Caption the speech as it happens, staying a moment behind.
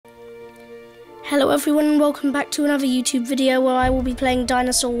Hello everyone and welcome back to another YouTube video where I will be playing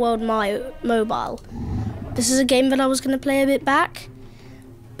Dinosaur World Mobile. This is a game that I was going to play a bit back,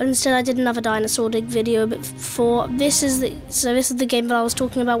 but instead I did another Dinosaur Dig video a bit before. This is the game that I was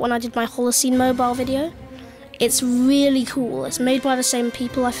talking about when I did my Holocene Mobile video. It's really cool. It's made by the same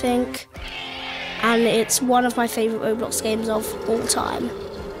people, I think, and it's one of my favourite Roblox games of all time.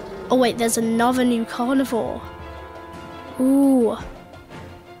 Oh wait, there's another new carnivore. Ooh.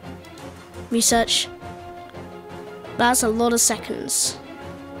 Research. That's a lot of seconds.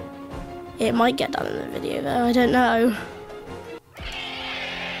 It might get done in the video though, I don't know.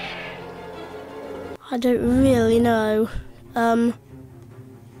 I don't really know.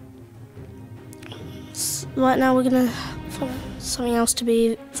 Right now we're gonna find something else to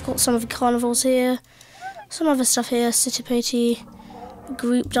be. We've got some of the carnivores here. Some other stuff here, Citipati,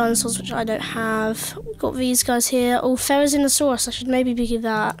 group dinosaurs, which I don't have. We've got these guys here. Oh, Therizinosaurus, I should maybe be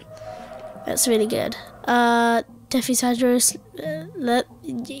that. That's really good. Defisadrus, look,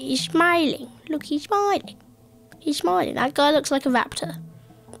 he's smiling. Look, he's smiling. He's smiling. That guy looks like a raptor,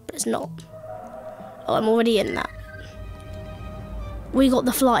 but it's not. Oh, I'm already in that. We got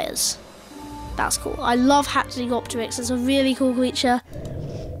the flyers. That's cool. I love Haplogopteryx. It's a really cool creature.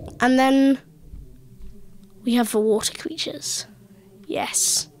 And then we have the water creatures.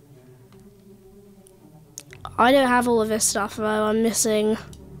 Yes. I don't have all of this stuff though. I'm missing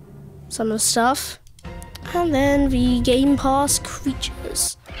some of the stuff. And then the Game Pass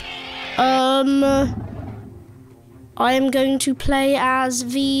creatures. I am going to play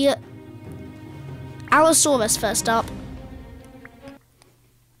as the Allosaurus first up.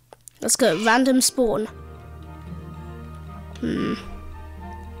 Let's go. Random spawn. Hello,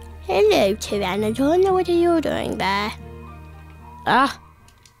 Pteranodon. What are you doing there?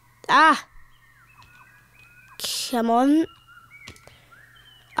 Come on.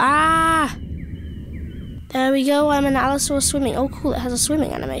 There we go. I'm an Allosaurus swimming. Oh, cool. It has a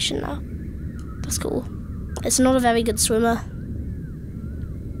swimming animation now. That's cool. It's not a very good swimmer.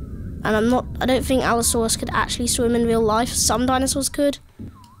 And I don't think Allosaurus could actually swim in real life. Some dinosaurs could,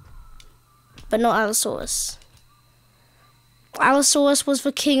 but not Allosaurus. Allosaurus was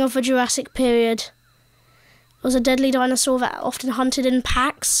the king of the Jurassic period. It was a deadly dinosaur that often hunted in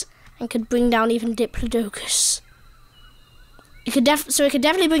packs and could bring down even Diplodocus. It could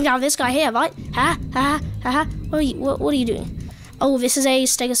definitely bring down this guy here, right? What are you doing? Oh, this is a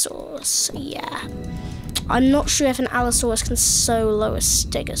Stegosaurus. Yeah. I'm not sure if an Allosaurus can solo a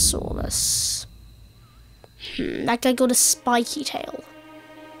Stegosaurus. That guy got a spiky tail.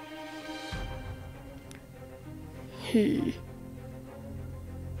 You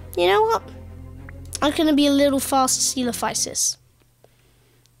know what? I'm gonna be a little fast Coelophysis.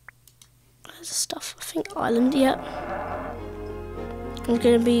 There's stuff. I think island. Yep. I'm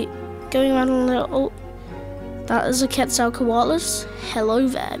going to be going around a little... Oh, that is a Quetzalcoatlus. Hello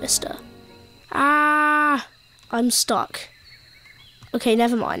there, mister. I'm stuck. Okay,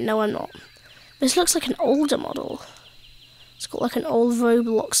 never mind. No, I'm not. This looks like an older model. It's got like an old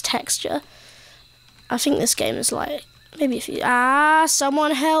Roblox texture. I think this game is like... Maybe if you...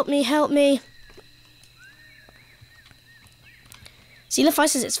 someone help me, help me.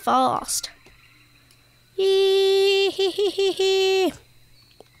 Coelophysis, it's fast.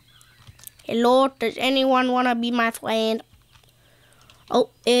 Hello, does anyone want to be my friend?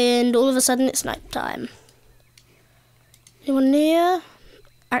 Oh, and all of a sudden it's night time. Anyone near?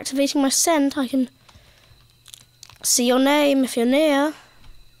 Activating my scent, I can see your name if you're near.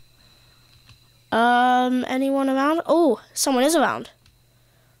 Anyone around? Oh, someone is around.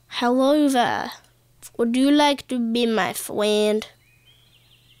 Hello there. Would you like to be my friend?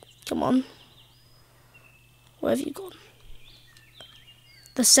 Come on. Where have you gone?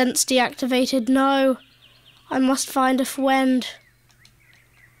 The scent's deactivated. No. I must find a friend.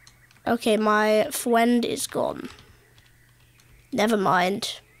 Okay, my friend is gone. Never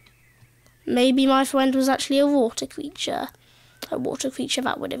mind. Maybe my friend was actually a water creature. A water creature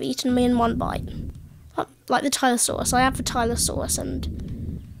that would have eaten me in one bite. Like the Tylosaurus. I have the Tylosaurus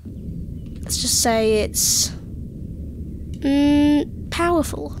and... Let's just say it's...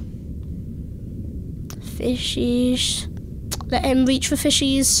 powerful. Fishies. Let him reach for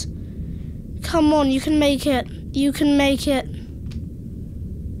fishies. Come on, you can make it. You can make it.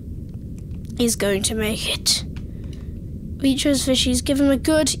 He's going to make it. Reach for his fishies. Give him a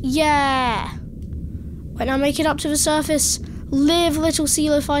good... Yeah! Right now, make it up to the surface. Live, little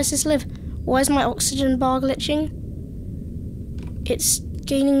Coelophysis, live. Why is my oxygen bar glitching? It's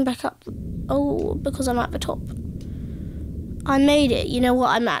gaining back up. Oh, because I'm at the top. I made it. You know what?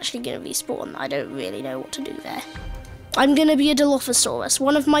 I'm actually going to respawn. I don't really know what to do there. I'm going to be a Dilophosaurus,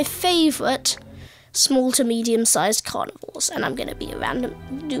 one of my favourite small to medium-sized carnivores, and I'm gonna do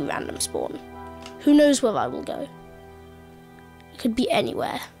random spawn. Who knows where I will go? It could be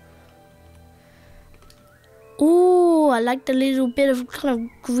anywhere. Oh, I like the little bit of kind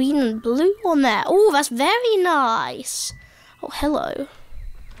of green and blue on there. Oh, that's very nice. Oh, hello.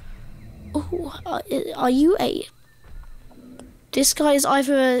 Oh, are you a... This guy is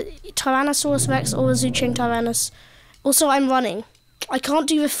either a Tyrannosaurus Rex or a Zooching Tyrannus. Also, I'm running. I can't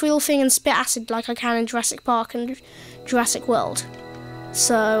do the thrill thing and spit acid like I can in Jurassic Park and Jurassic World.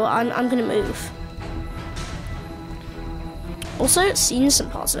 So, I'm gonna move. Also, seeing some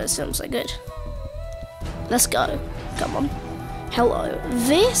parts of those films are good. Let's go. Come on. Hello.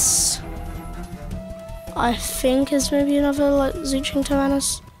 This, I think, is maybe another like Zooching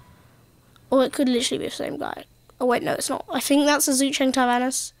Tyrannus. Or it could literally be the same guy. Oh wait, no, it's not. I think that's a Zooching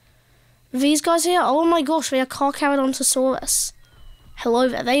Tyrannus. These guys here, oh my gosh, they are Carcharodontosaurus. Hello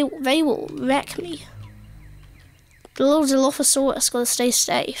there. They will wreck me. The little Dilophosaurus gotta stay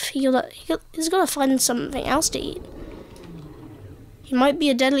safe. He's gotta find something else to eat. He might be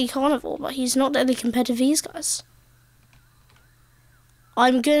a deadly carnivore, but he's not deadly compared to these guys.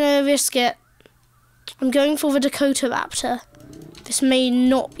 I'm gonna risk it. I'm going for the Dakota Raptor. This may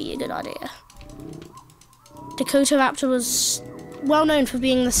not be a good idea. Dakota Raptor was well known for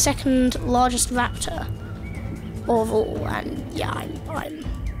being the second largest raptor of all, and yeah, I'm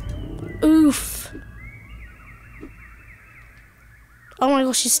oof. Oh my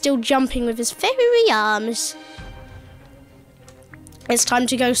gosh, he's still jumping with his fairy arms. It's time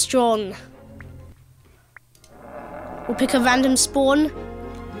to go strong. We'll pick a random spawn,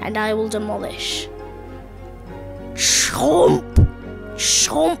 and I will demolish. Chomp!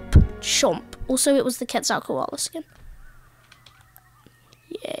 Chomp! Chomp. Also, it was the Quetzalcoatlus again.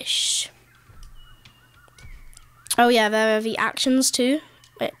 Yes. Oh yeah, there are the actions too.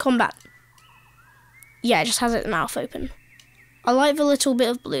 Wait, combat. Yeah, it just has its mouth open. I like the little bit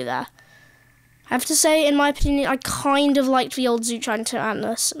of blue there. I have to say, in my opinion, I kind of liked the old Zooching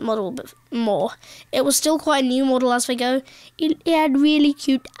Tyrannus model but more. It was still quite a new model as they go. It had really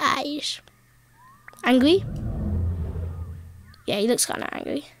cute eyes. Angry? Yeah, he looks kind of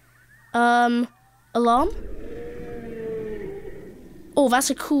angry. Alarm? Oh, that's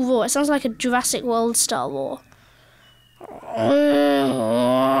a cool roar. It sounds like a Jurassic World style roar.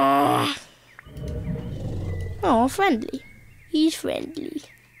 Oh, friendly. He's friendly.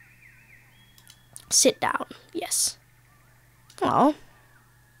 Sit down. Yes. Oh.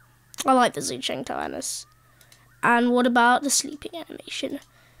 I like the Zooching Tyrannus. And what about the sleeping animation?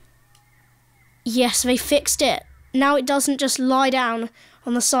 Yes, they fixed it. Now it doesn't just lie down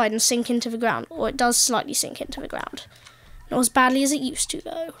on the side and sink into the ground. Or it does slightly sink into the ground. Not as badly as it used to,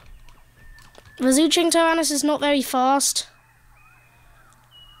 though. The Zooching Tyrannus is not very fast.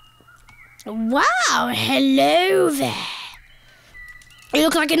 Wow, hello there. You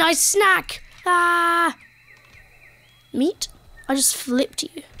look like a nice snack. Ah! Meat? I just flipped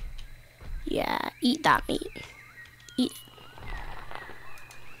you. Yeah, eat that meat. Eat.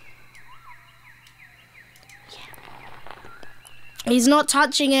 Yeah. He's not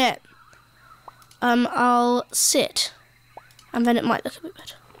touching it. I'll sit. And then it might look a bit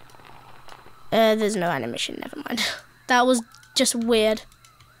better. There's no animation, never mind. That was just weird.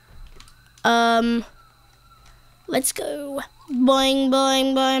 Let's go. Boing,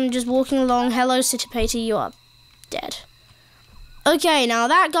 boing, boing. Just walking along. Hello, Citipati, you are dead. Okay, now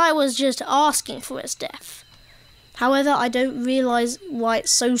that guy was just asking for his death. However, I don't realise why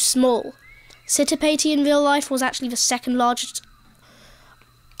it's so small. Citipati in real life was actually the second largest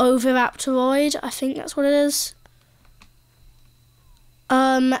oviraptoroid. I think that's what it is.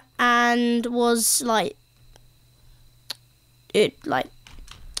 And was like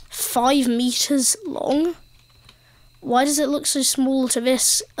 5 meters long. Why does it look so small to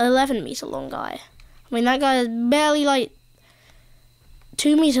this 11-meter long guy? I mean, that guy is barely like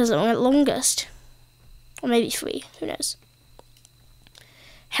 2 meters long at longest. Or maybe 3, who knows.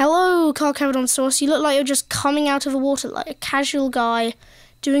 Hello, Carcharodontosaurus. You look like you're just coming out of the water like a casual guy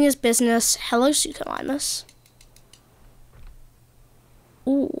doing his business. Hello, Suchomimus.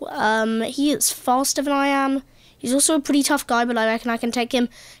 Ooh, he is faster than I am. He's also a pretty tough guy, but I reckon I can take him.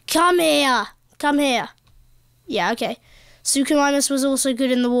 Come here! Come here! Yeah, okay. Suchomimus was also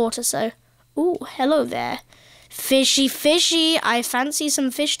good in the water, so... Ooh, hello there. Fishy, fishy! I fancy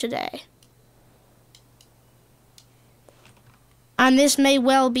some fish today. And this may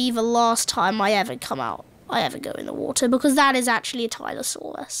well be the last time I ever go in the water, because that is actually a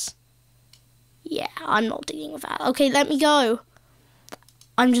Tylosaurus. Yeah, I'm not dealing with that. Okay, let me go.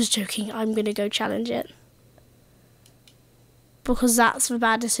 I'm just joking. I'm going to go challenge it. Because that's the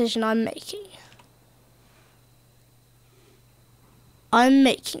bad decision I'm making. I'm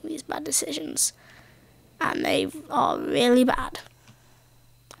making these bad decisions. And they are really bad.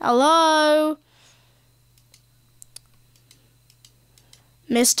 Hello?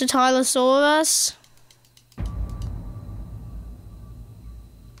 Mr. Tylosaurus?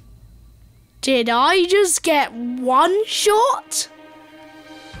 Did I just get one shot?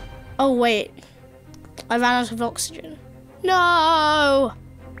 Oh wait, I ran out of oxygen. No!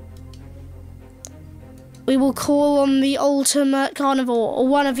 We will call on the ultimate carnivore, or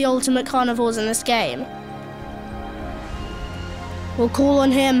one of the ultimate carnivores in this game. We'll call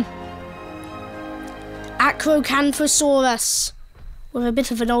on him. Acrocanthosaurus, with a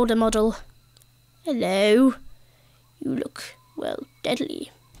bit of an older model. Hello. You look, well,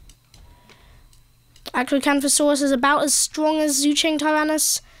 deadly. Acrocanthosaurus is about as strong as Zoocheng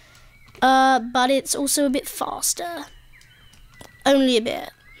Tyrannus, but it's also a bit faster. Only a bit.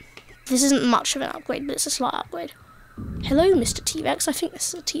 This isn't much of an upgrade, but it's a slight upgrade. Hello, Mr. T-Rex. I think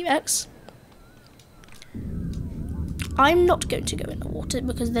this is a T-Rex. I'm not going to go in the water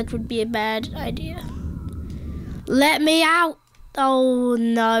because that would be a bad idea. Let me out! Oh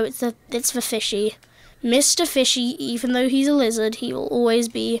no, it's the fishy. Mr. Fishy, even though he's a lizard, he will always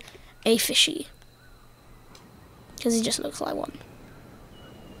be a fishy. Because he just looks like one.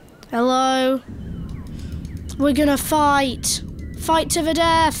 Hello? We're gonna fight! Fight to the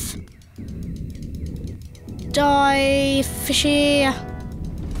death! Die, fishy!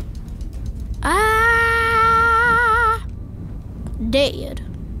 Ah! Dead.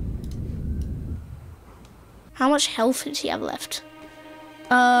 How much health did he have left?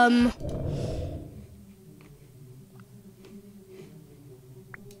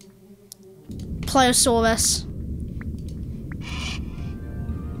 Pliosaurus.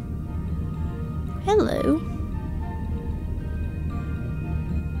 Hello.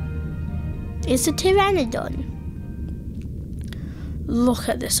 It's a pteranodon. Look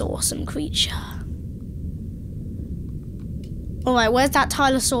at this awesome creature. Alright, where's that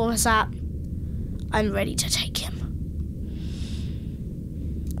Tylosaurus at? I'm ready to take him.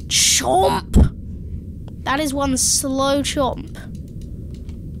 Chomp! That is one slow chomp.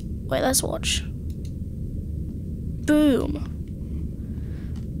 Wait, let's watch. Boom.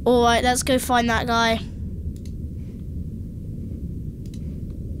 Alright, let's go find that guy.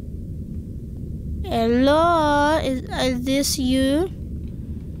 Hello? Is this you?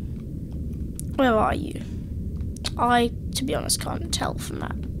 Where are you? I, to be honest, can't tell from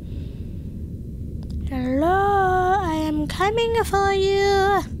that. Hello? I am coming for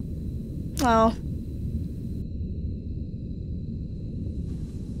you. Oh.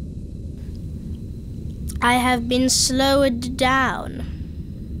 I have been slowed down.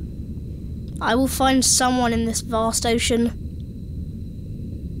 I will find someone in this vast ocean.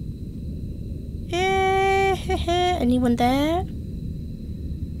 Anyone there?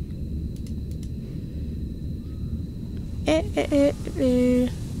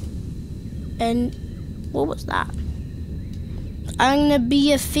 And what was that? I'm gonna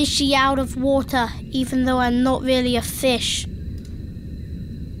be a fishy out of water, even though I'm not really a fish.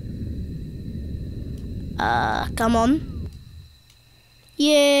 Come on.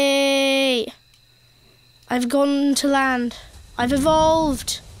 Yay! I've gone to land. I've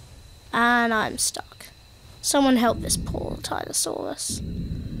evolved. And I'm stuck. Someone help this poor Tylosaurus.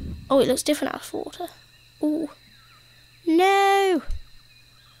 Oh, it looks different out of water. Ooh. No!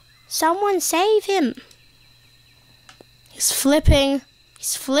 Someone save him. He's flipping.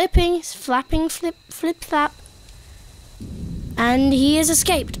 He's flipping. He's flapping, flip, flap. And he has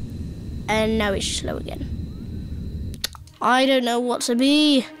escaped. And now he's slow again. I don't know what to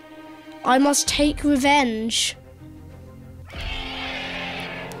be. I must take revenge.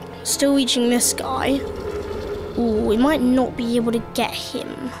 Still reaching this guy. Ooh, we might not be able to get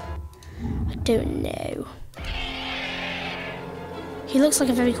him. I don't know. He looks like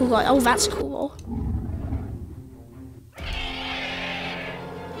a very cool guy. Oh, that's cool.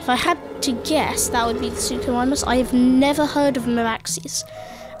 If I had to guess, that would be the Suchomimus. I have never heard of Meraxes.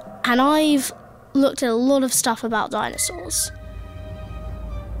 And I've looked at a lot of stuff about dinosaurs.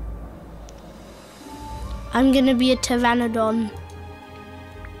 I'm gonna be a pteranodon.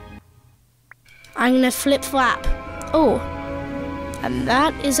 I'm gonna flip flap. Oh, and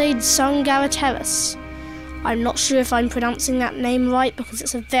that is a Zungarateris. I'm not sure if I'm pronouncing that name right because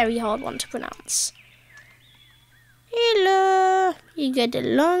it's a very hard one to pronounce. Hello, you got a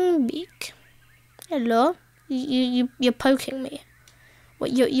long beak. Hello, you're poking me.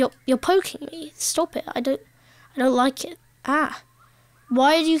 What, you're poking me? Stop it! I don't like it. Ah,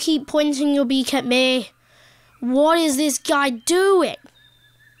 why do you keep pointing your beak at me? What is this guy doing?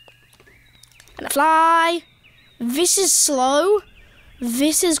 Gonna fly. This is slow.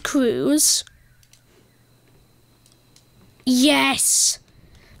 This is Cruise. Yes!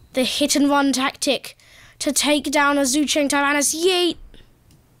 The hit and run tactic to take down a Zucheng Tyrannus. Yeet!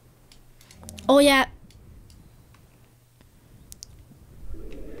 Oh yeah.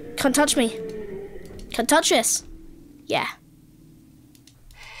 Can't touch me. Can't touch this. Yeah.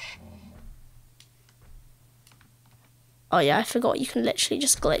 Oh yeah, I forgot you can literally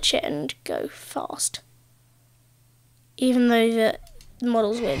just glitch it and go fast. Even though the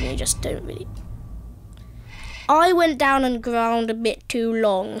model's weird and you just don't really... I went down and ground a bit too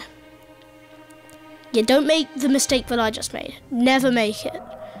long. Yeah, don't make the mistake that I just made. Never make it.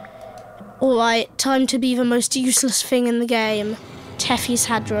 Alright, time to be the most useless thing in the game. Teffy's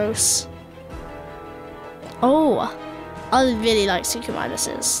Hadros. Oh, I really like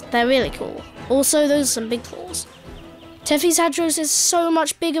Suchomimuses. They're really cool. Also, those are some big claws. Teffy's Hadros is so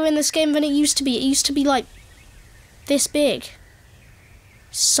much bigger in this game than it used to be. It used to be like this big.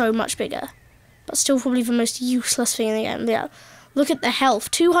 So much bigger. But still probably the most useless thing in the game. Yeah. Look at the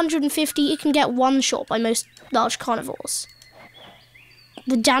health. 250, it can get one shot by most large carnivores.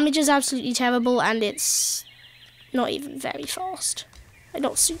 The damage is absolutely terrible and it's not even very fast. Like,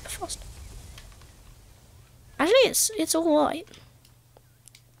 not super fast. Actually, it's alright.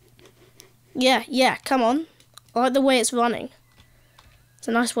 Yeah, come on. I like the way it's running. It's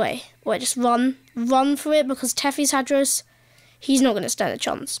a nice way. Wait, just run for it because Teffy's Hadros, he's not going to stand a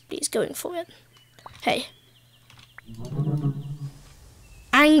chance, but he's going for it. Hey.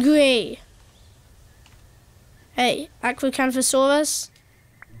 Angry. Hey, Acrocanthosaurus,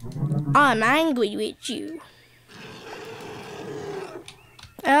 I'm angry with you.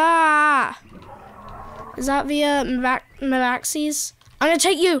 Ah! Is that the Meraxes? I'm gonna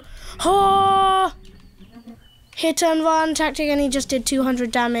take you! Oh! Hit and run tactic and he just did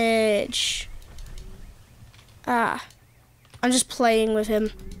 200 damage. Ah. I'm just playing with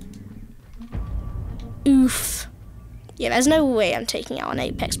him. Oof. Yeah, there's no way I'm taking out an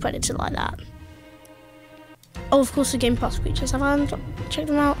apex predator like that. Oh, of course the Game Pass creatures. Have I checked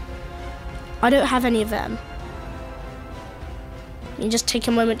them out? I don't have any of them. You just take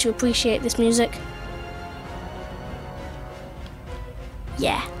a moment to appreciate this music.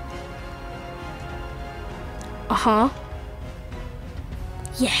 Yeah. Uh-huh.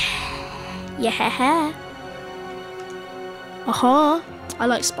 Yeah. Yeah. Uh-huh. I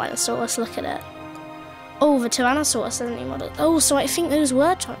like Spinosaurus, look at it. Oh, the Tyrannosaurus hasn't even modeled. Oh, so I think those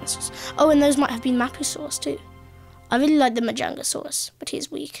were Tyrannosaurus. Oh, and those might have been Mapusaurus too. I really like the Majangasaurus, but he is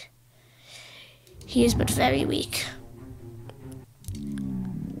weak. He is but very weak.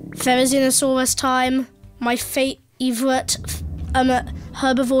 Therizinosaurus time. My favorite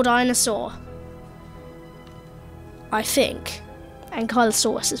herbivore dinosaur. I think.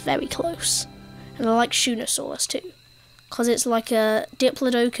 Ankylosaurus is very close. And I like Shunosaurus too. Because it's like a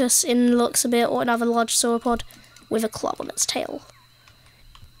Diplodocus in looks a bit, or another large sauropod with a club on its tail.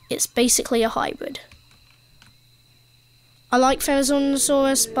 It's basically a hybrid. I like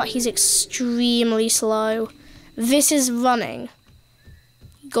Therizinosaurus, but he's extremely slow. This is running.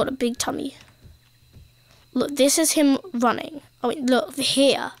 He got a big tummy. Look, this is him running. Oh, wait, look,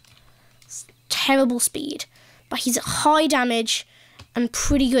 here. It's terrible speed. But he's at high damage and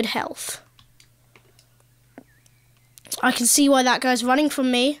pretty good health. I can see why that guy's running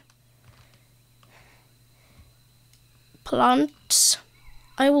from me. Plants,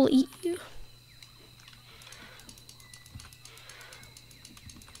 I will eat you.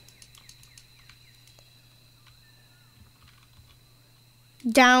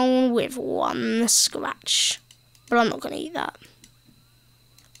 Down with one scratch. But I'm not going to eat that.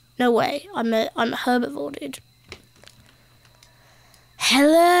 No way. I'm a herbivore, dude.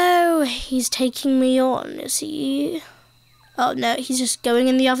 Hello. He's taking me on, is he? Oh, no. He's just going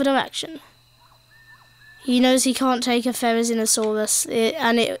in the other direction. He knows he can't take a Therizinosaurus.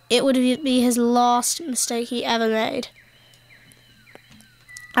 And it would be his last mistake he ever made.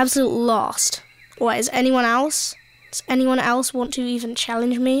 Absolute last. What, is anyone else? Does anyone else want to even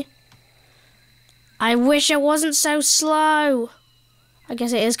challenge me? I wish it wasn't so slow. I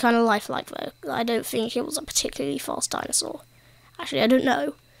guess it is kind of lifelike though. I don't think it was a particularly fast dinosaur. Actually, I don't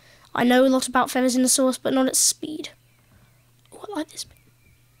know. I know a lot about Therizinosaurus, but not its speed. Oh, I like this.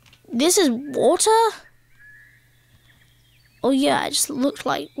 This is water? Oh yeah, it just looked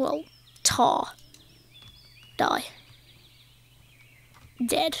like, well, tar. Die.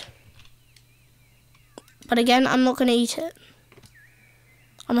 Dead. But again, I'm not going to eat it.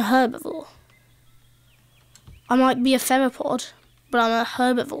 I'm a herbivore. I might be a theropod, but I'm a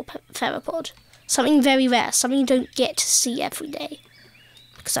herbivore theropod. Something very rare, something you don't get to see every day.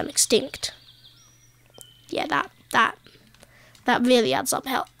 Because I'm extinct. Yeah, that. That really adds up.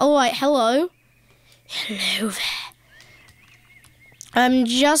 Alright, hello. Hello there. I'm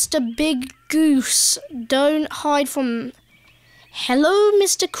just a big goose. Don't hide from... Hello,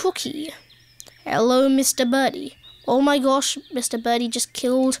 Mr. Crookie. Hello, Mr. Birdie. Oh my gosh, Mr. Birdie just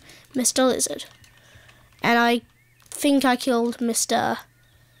killed Mr. Lizard. And I think I killed Mr.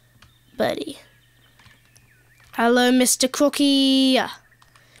 Birdie. Hello, Mr. Crookie.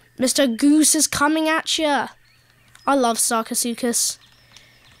 Mr. Goose is coming at you. I love Sarcosuchus.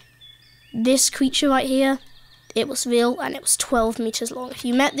 This creature right here, it was real and it was 12 meters long. If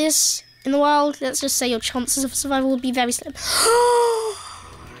you met this in the wild, let's just say your chances of survival would be very slim.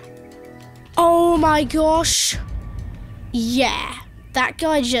 Oh my gosh. Yeah, that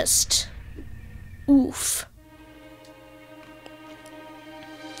guy just... Oof.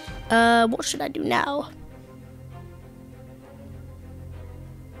 What should I do now?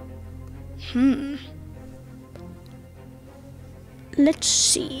 Let's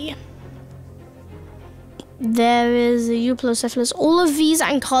see. There is a Euplocephalus. All of these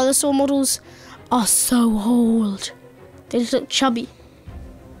Ankylosaur models are so old. They just look chubby.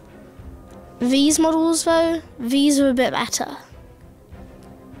 These models though, these are a bit better.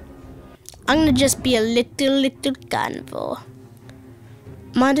 I'm gonna just be a little carnivore.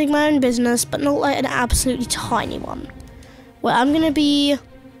 Minding my own business, but not like an absolutely tiny one. Well, I'm gonna be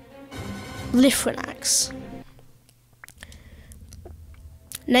Lifranax.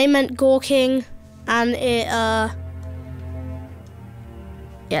 Name meant Gore King, and it,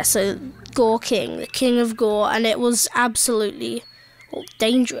 yeah, so Gore King, the King of Gore, and it was absolutely, well,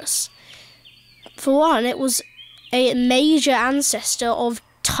 dangerous. For one, it was a major ancestor of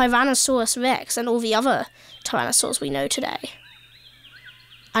Tyrannosaurus Rex and all the other Tyrannosaurs we know today.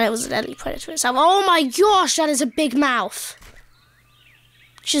 And it was a deadly predator itself. Oh my gosh, that is a big mouth.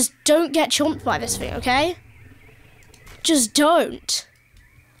 Just don't get chomped by this thing, okay? Just don't.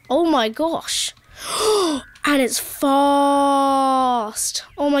 Oh my gosh. And it's fast.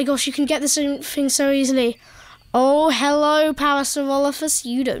 Oh my gosh, you can get this thing so easily. Oh, hello, Parasaurolophus.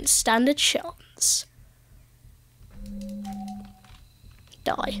 You don't stand a chance.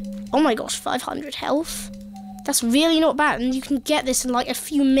 Die. Oh my gosh, 500 health. That's really not bad. And you can get this in like a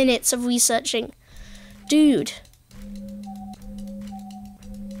few minutes of researching. Dude.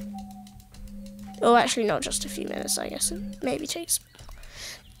 Oh, actually, not just a few minutes, I guess. It maybe takes...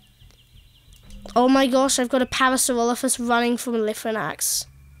 Oh my gosh, I've got a Parasaurolophus running from a Lifranax.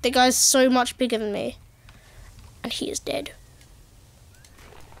 The guy's so much bigger than me. And he is dead.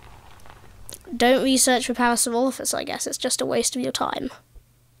 Don't research for Parasaurolophus, I guess. It's just a waste of your time.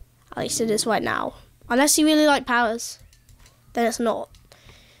 At least it is right now. Unless you really like powers, then it's not.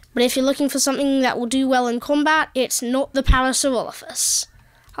 But if you're looking for something that will do well in combat, it's not the Parasaurolophus.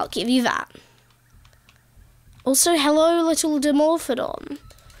 I'll give you that. Also, hello, little Dimorphodon.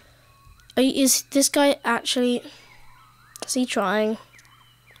 Is this guy actually... Is he trying?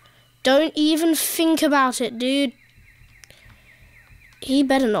 Don't even think about it, dude. He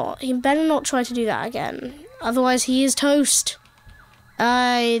better not. He better not try to do that again. Otherwise, he is toast.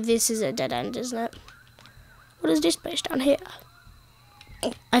 This is a dead end, isn't it? What is this place down here?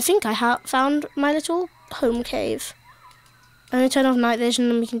 I think I found my little home cave. I'm going to turn off night vision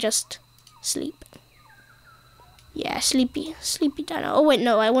and we can just sleep. Yeah, sleepy. Sleepy dino. Oh, wait,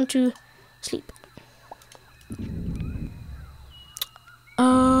 no. I want to sleep.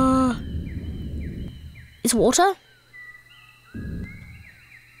 It's water?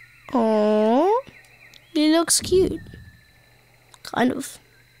 Aww. He looks cute. Kind of.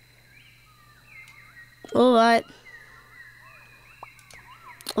 Alright.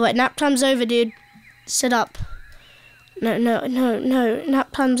 Alright, nap time's over, dude. Sit up. No.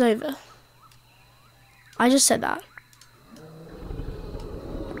 Nap time's over. I just said that.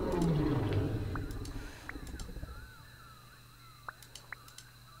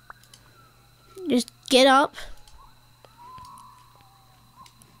 Just get up.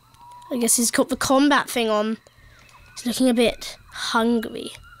 I guess he's got the combat thing on. He's looking a bit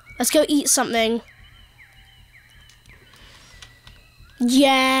hungry. Let's go eat something.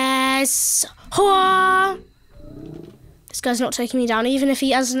 Yes! Hurrah! This guy's not taking me down, even if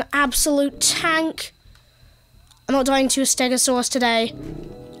he has an absolute tank. I'm not dying to a Stegosaurus today.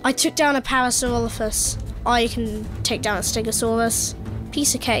 I took down a Parasaurolophus. I can take down a Stegosaurus.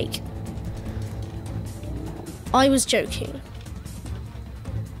 Piece of cake. I was joking.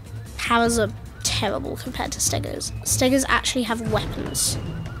 Paras are terrible compared to Stegos. Stegos actually have weapons.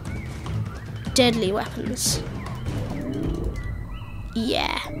 Deadly weapons.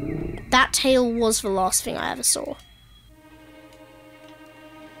 Yeah. That tail was the last thing I ever saw.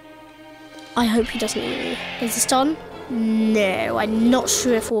 I hope he doesn't eat me. Is this done? No, I'm not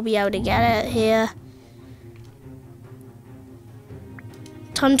sure if we'll be able to get it here.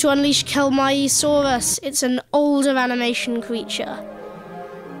 Time to unleash Kelmaisaurus. It's an older animation creature.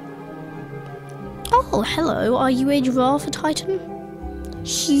 Oh, hello. Are you a giraffe, a titan?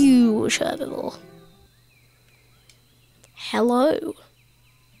 Huge herbivore. Hello.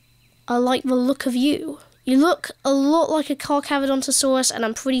 I like the look of you. You look a lot like a Carcharodontosaurus, and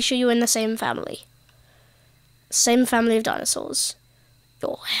I'm pretty sure you're in the same family. Same family of dinosaurs.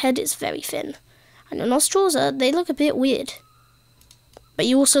 Your head is very thin, and your nostrils they look a bit weird. But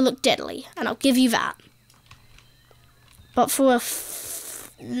you also look deadly, and I'll give you that. But for a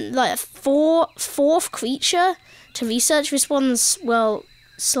fourth creature to research, this one's, well,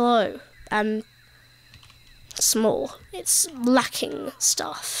 slow and small. It's lacking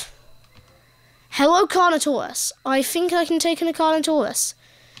stuff. Hello, Carnotaurus. I think I can take in a Carnotaurus.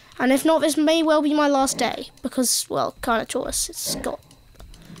 And if not, this may well be my last day. Because, well, Carnotaurus, it's got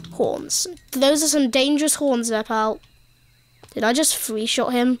horns. Those are some dangerous horns there, pal. Did I just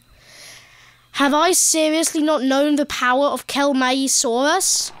three-shot him? Have I seriously not known the power of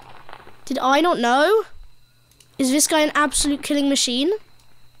Kelmaisaurus? Did I not know? Is this guy an absolute killing machine?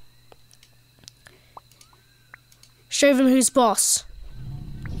 Show them who's boss.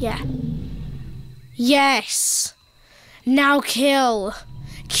 Yeah. Yes! Now kill!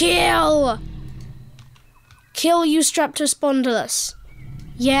 Kill! Kill you Streptospondylus.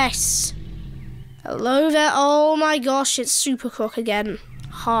 Yes! Hello there. Oh my gosh, it's Super Croc again.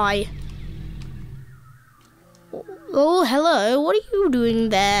 Hi. Oh, hello. What are you doing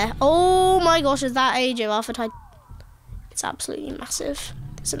there? Oh my gosh, is that a giraffe? It's absolutely massive.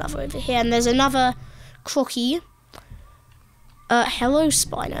 There's another over here, and there's another crocky. Hello,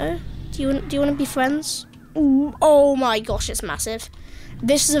 Spino. Do you want to be friends? Ooh, oh my gosh, it's massive.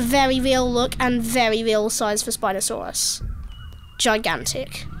 This is a very real look and very real size for Spinosaurus.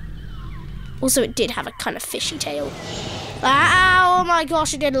 Gigantic. Also, it did have a kind of fishy tail. Ah, oh my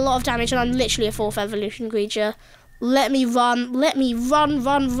gosh, it did a lot of damage, and I'm literally a 4th evolution creature. Let me run. Let me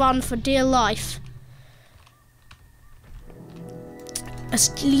run for dear life. A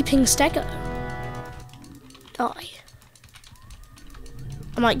sleeping stego. Die.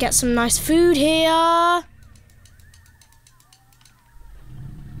 I might get some nice food here.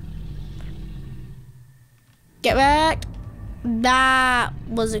 Get back. That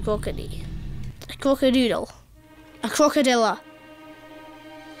was a crocodile. A crocodoodle. A crocodilla.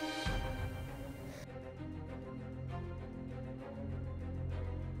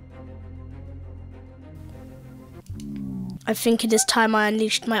 I think it is time I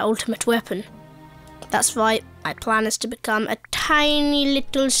unleashed my ultimate weapon. That's right, my plan is to become a tiny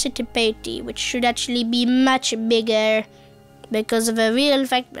little centipede, which should actually be much bigger because of a real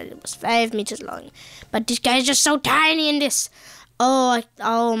fact that it was 5 meters long. But this guy is just so tiny in this.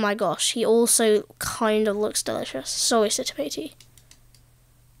 Oh my gosh, he also kind of looks delicious. Sorry, centipede.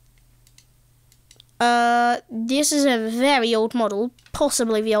 This is a very old model,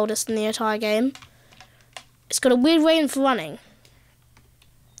 possibly the oldest in the entire game. It's got a weird way for running.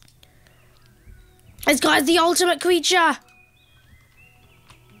 This guy's the ultimate creature.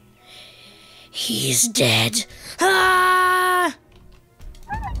 He's dead. Ah!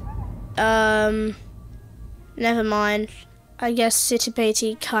 Never mind. I guess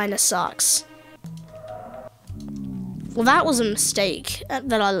Centipede kinda sucks. Well, that was a mistake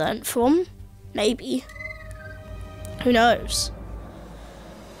that I learnt from. Maybe. Who knows?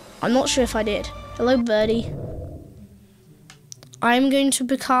 I'm not sure if I did. Hello, birdie. I'm going to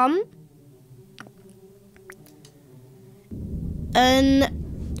become a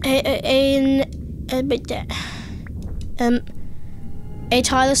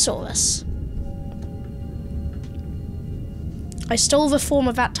Tylosaurus. I stole the form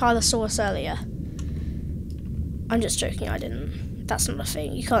of that Tylosaurus earlier. I'm just joking, I didn't. That's not a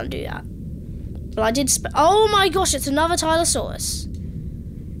thing, you can't do that. But I did oh my gosh, it's another Tylosaurus.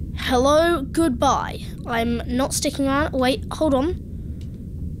 Hello, goodbye. I'm not sticking around. Wait, hold on.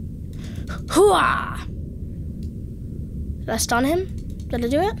 Hooah! Did I stun him? Did I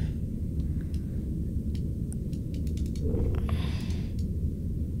do it?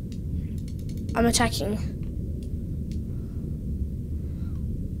 I'm attacking.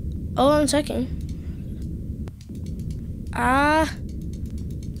 Oh, I'm attacking.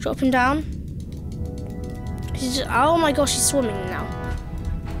 Drop him down. He's just, oh my gosh, he's swimming now.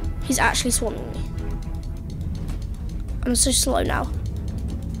 He's actually swarming me. I'm so slow now.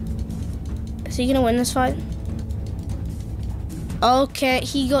 Is he gonna win this fight? Okay,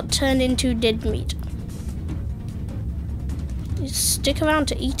 he got turned into dead meat. You stick around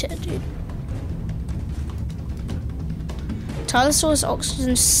to eat it, dude. Tylosaurus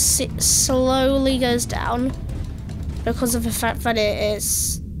oxygen slowly goes down because of the fact that it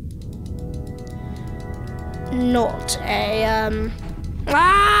is not a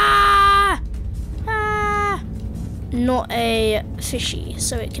not a fishy,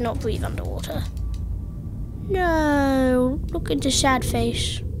 so it cannot breathe underwater. No, look at the sad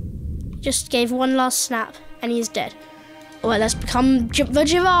face. Just gave one last snap and he's dead. Alright, let's become the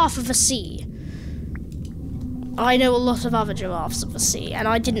giraffe of the sea. I know a lot of other giraffes of the sea, and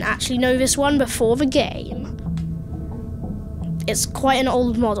I didn't actually know this one before the game. It's quite an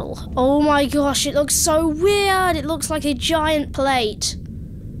old model. Oh my gosh, it looks so weird. It looks like a giant plate.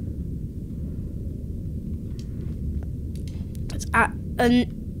 A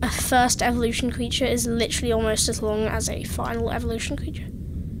first evolution creature is literally almost as long as a final evolution creature.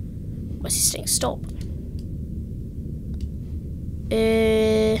 Where's he staying? Stop.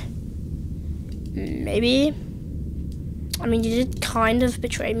 Maybe. I mean, you did kind of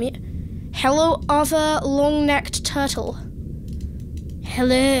betray me. Hello, other long-necked turtle.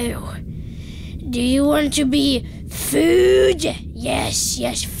 Hello. Do you want to be food? Yes,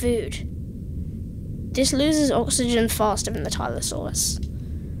 yes, food. This loses oxygen faster than the Tylosaurus.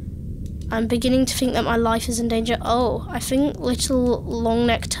 I'm beginning to think that my life is in danger. Oh, I think little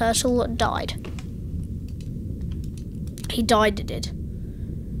long-necked turtle died. He died, it did.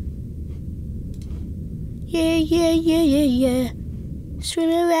 Yeah, yeah, yeah, yeah, yeah. Swim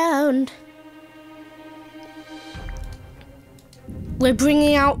around. We're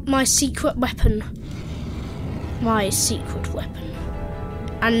bringing out my secret weapon. My secret weapon.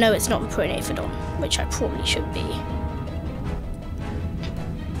 And no, it's not the Pronaphodon, which I probably should be.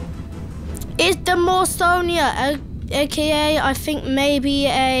 It's the Morsonia, aka I think maybe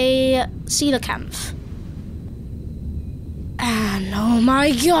a coelacanth. And oh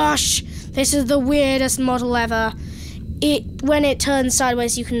my gosh, this is the weirdest model ever. When it turns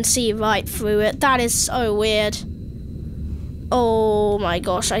sideways, you can see right through it. That is so weird. Oh my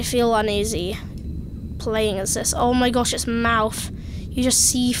gosh, I feel uneasy playing as this. Oh my gosh, its mouth. You just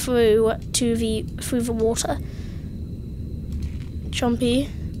see through the water. Chompy,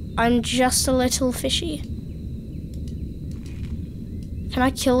 I'm just a little fishy. Can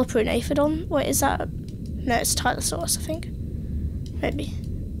I kill a Pronaphodon? Wait, is that? No, it's Tylosaurus, I think. Maybe.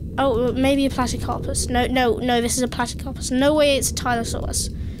 Oh, maybe a Platycarpus. No, this is a Platycarpus. No way it's a Tylosaurus.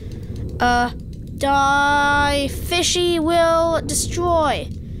 Die. Fishy will destroy.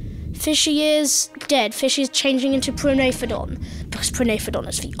 Fishy is dead. Fishy is changing into Pronaphodon because Pronaphodon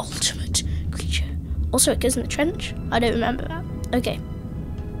is the ultimate creature. Also, it goes in the trench. I don't remember that. Okay.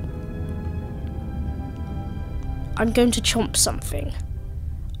 I'm going to chomp something.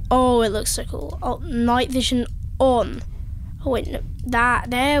 Oh, it looks so cool. Oh, night vision on. Oh wait, no,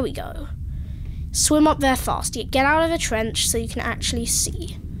 there we go. Swim up there fast. Get out of the trench so you can actually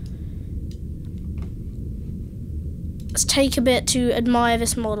see. Let's take a bit to admire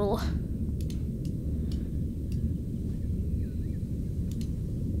this model.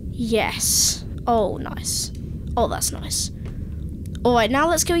 Yes. Oh, nice. Oh, that's nice. Alright, now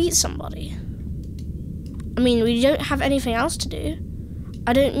let's go eat somebody. I mean, we don't have anything else to do.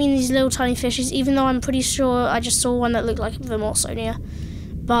 I don't mean these little tiny fishes, even though I'm pretty sure I just saw one that looked like the Morsonia.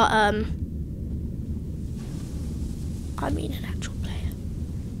 But, I mean an actual player.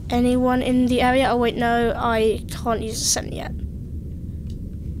 Anyone in the area? Oh wait, no, I can't use the scent yet.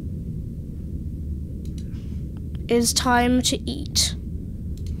 It's time to eat.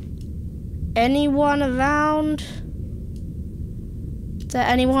 Anyone around? Is there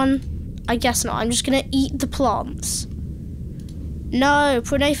anyone? I guess not. I'm just gonna eat the plants. No,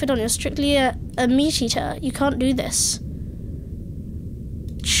 Pronaphodon, you're strictly a meat eater. You can't do this.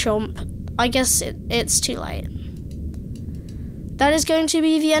 Chomp. I guess it's too late. That is going to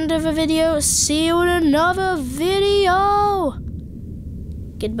be the end of the video. See you in another video.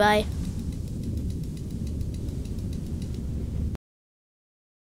 Goodbye.